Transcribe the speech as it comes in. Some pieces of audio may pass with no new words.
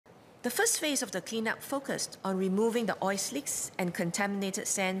The first phase of the cleanup focused on removing the oil slicks and contaminated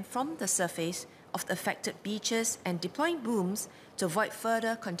sand from the surface of the affected beaches and deploying booms to avoid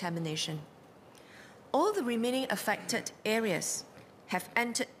further contamination. All the remaining affected areas have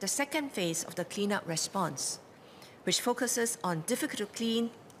entered the second phase of the cleanup response, which focuses on difficult-to-clean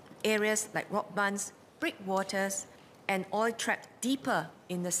areas like rock bunds, breakwaters, and oil trapped deeper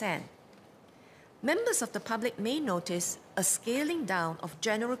in the sand. Members of the public may notice a scaling down of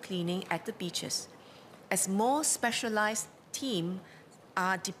general cleaning at the beaches, as more specialized teams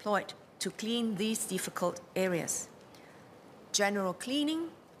are deployed to clean these difficult areas. General cleaning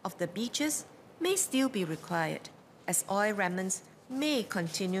of the beaches may still be required, as oil remnants may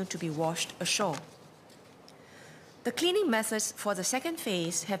continue to be washed ashore. The cleaning methods for the second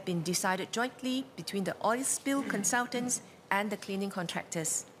phase have been decided jointly between the oil spill consultants and the cleaning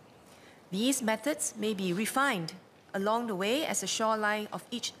contractors. These methods may be refined along the way as the shoreline of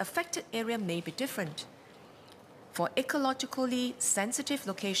each affected area may be different. For ecologically sensitive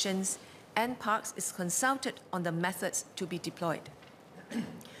locations, NParks is consulted on the methods to be deployed.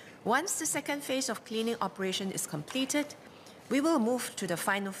 Once the second phase of cleaning operation is completed, we will move to the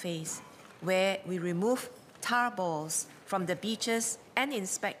final phase, where we remove tar balls from the beaches and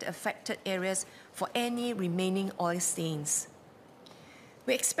inspect the affected areas for any remaining oil stains.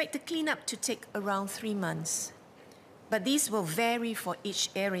 We expect the cleanup to take around 3 months, but these will vary for each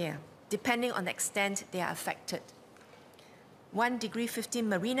area, depending on the extent they are affected. 1°15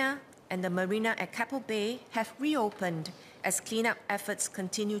 Marina and the marina at Keppel Bay have reopened as cleanup efforts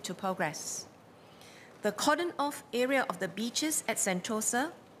continue to progress. The cordoned-off area of the beaches at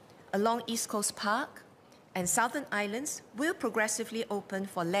Sentosa, along East Coast Park, and Southern Islands will progressively open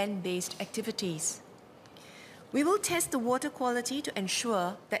for land-based activities. We will test the water quality to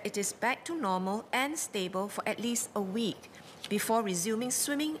ensure that it is back to normal and stable for at least a week before resuming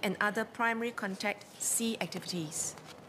swimming and other primary contact sea activities.